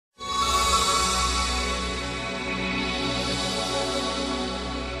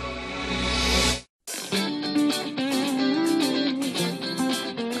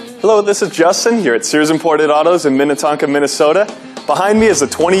Hello, this is Justin here at Sears Imported Autos in Minnetonka, Minnesota. Behind me is the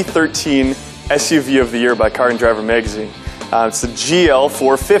 2013 SUV of the Year by Car and Driver magazine. It's the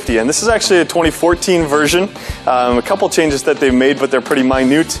GL450, and this is actually a 2014 version. A couple changes that they've made, but they're pretty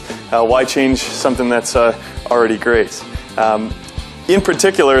minute. Why change something that's already great? In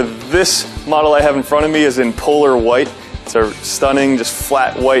particular, this model I have in front of me is in polar white. It's a stunning, just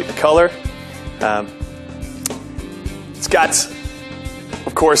flat white color. It's got,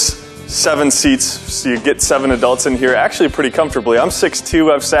 of course, 7 seats, so you get 7 adults in here actually pretty comfortably. I'm 6'2",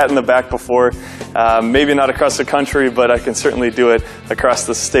 I've sat in the back before. Maybe not across the country, but I can certainly do it across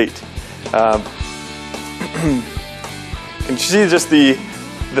the state. You can see just the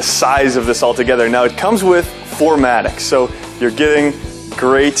size of this altogether. Now it comes with 4MATIC, so you're getting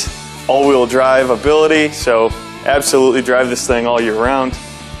great all-wheel drive ability, so absolutely drive this thing all year round.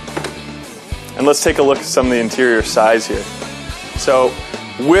 And let's take a look at some of the interior size here. So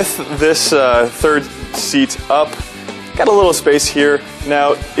with this third seat up, got a little space here.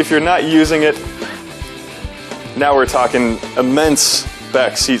 Now, if you're not using it, now we're talking immense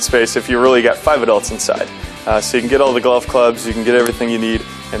back seat space if you really got 5 adults inside. So you can get all the glove clubs, you can get everything you need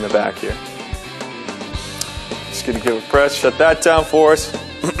in the back here. Just gonna give it a press, shut that down for us.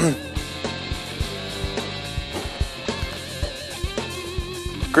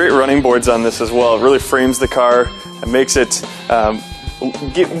 Great running boards on this as well. It really frames the car and makes it,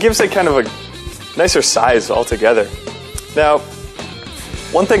 gives it kind of a nicer size altogether. Now,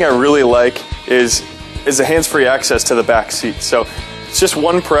 one thing I really like is a hands-free access to the back seat. So it's just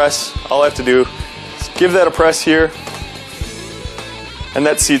one press. All I have to do is give that a press here, and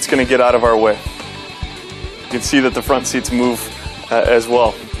that seat's going to get out of our way. You can see that the front seats move as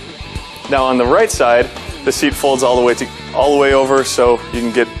well. Now on the right side, the seat folds all the way over, so you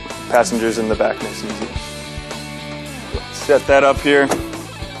can get passengers in the back nice and easy. Set that up here.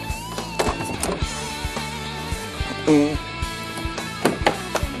 You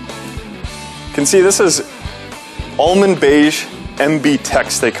can see this is almond beige MB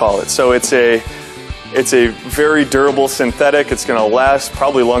Tex, they call it. So it's a very durable synthetic. It's going to last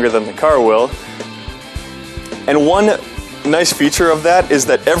probably longer than the car will. And one nice feature of that is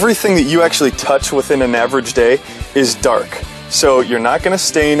that everything that you actually touch within an average day is dark. So you're not going to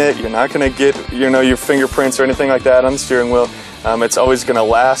stain it, you're not going to get your fingerprints or anything like that on the steering wheel. It's always going to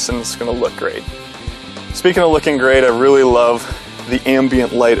last, and it's going to look great. Speaking of looking great, I really love the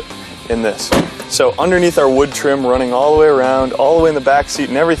ambient light in this. So underneath our wood trim running all the way around, all the way in the back seat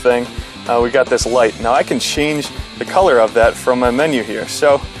and everything, we got this light. Now I can change the color of that from my menu here.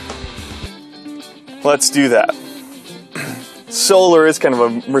 So let's do that. Solar is kind of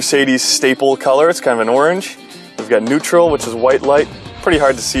a Mercedes staple color. It's kind of an orange. We've got neutral, which is white light. Pretty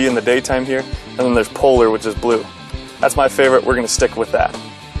hard to see in the daytime here. And then there's polar, which is blue. That's my favorite. We're going to stick with that.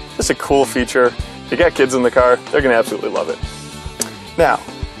 It's a cool feature. If you got kids in the car, they're going to absolutely love it. Now,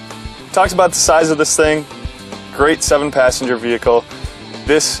 talked about the size of this thing. Great 7-passenger vehicle.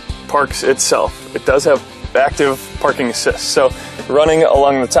 This parks itself. It does have active parking assist. So running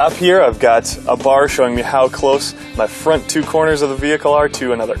along the top here, I've got a bar showing me how close my front 2 corners of the vehicle are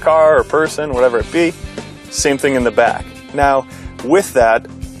to another car or person, whatever it be. Same thing in the back. Now, with that,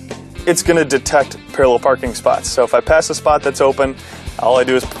 it's going to detect parallel parking spots. So if I pass a spot that's open, all I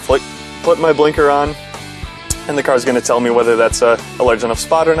do is put my blinker on, and the car's going to tell me whether that's a large enough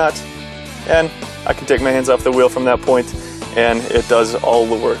spot or not. And I can take my hands off the wheel from that point, and it does all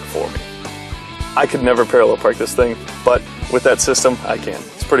the work for me. I could never parallel park this thing, but with that system, I can.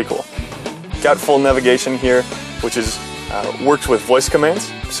 It's pretty cool. Got full navigation here, which is works with voice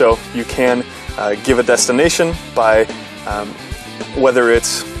commands, so you can give a destination by whether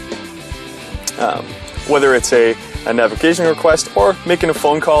it's a navigation request or making a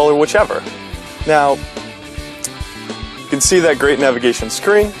phone call or whichever. Now, you can see that great navigation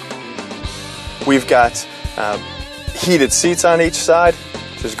screen. We've got heated seats on each side,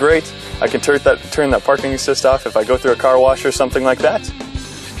 which is great. I can turn that parking assist off if I go through a car wash or something like that.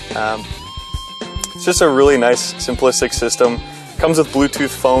 It's just a really nice, simplistic system. Comes with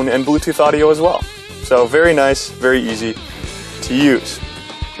Bluetooth phone and Bluetooth audio as well. So very nice, very easy to use.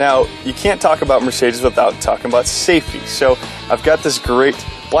 Now, you can't talk about Mercedes without talking about safety. So I've got this great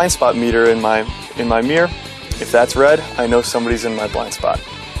blind spot meter in my mirror. If that's red, I know somebody's in my blind spot.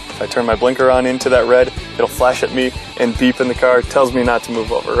 If I turn my blinker on into that red, it'll flash at me and beep in the car, tells me not to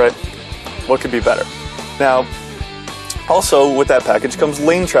move over, right? What could be better? Now, also with that package comes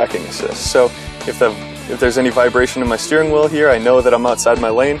lane tracking assist. So if there's any vibration in my steering wheel here, I know that I'm outside my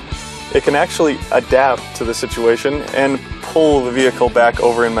lane. It can actually adapt to the situation and pull the vehicle back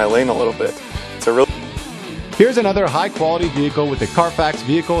over in my lane a little bit. It's a real Here's another high-quality vehicle with the Carfax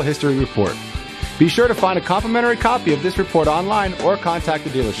Vehicle History Report. Be sure to find a complimentary copy of this report online or contact the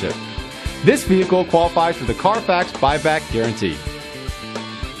dealership. This vehicle qualifies for the Carfax Buyback Guarantee.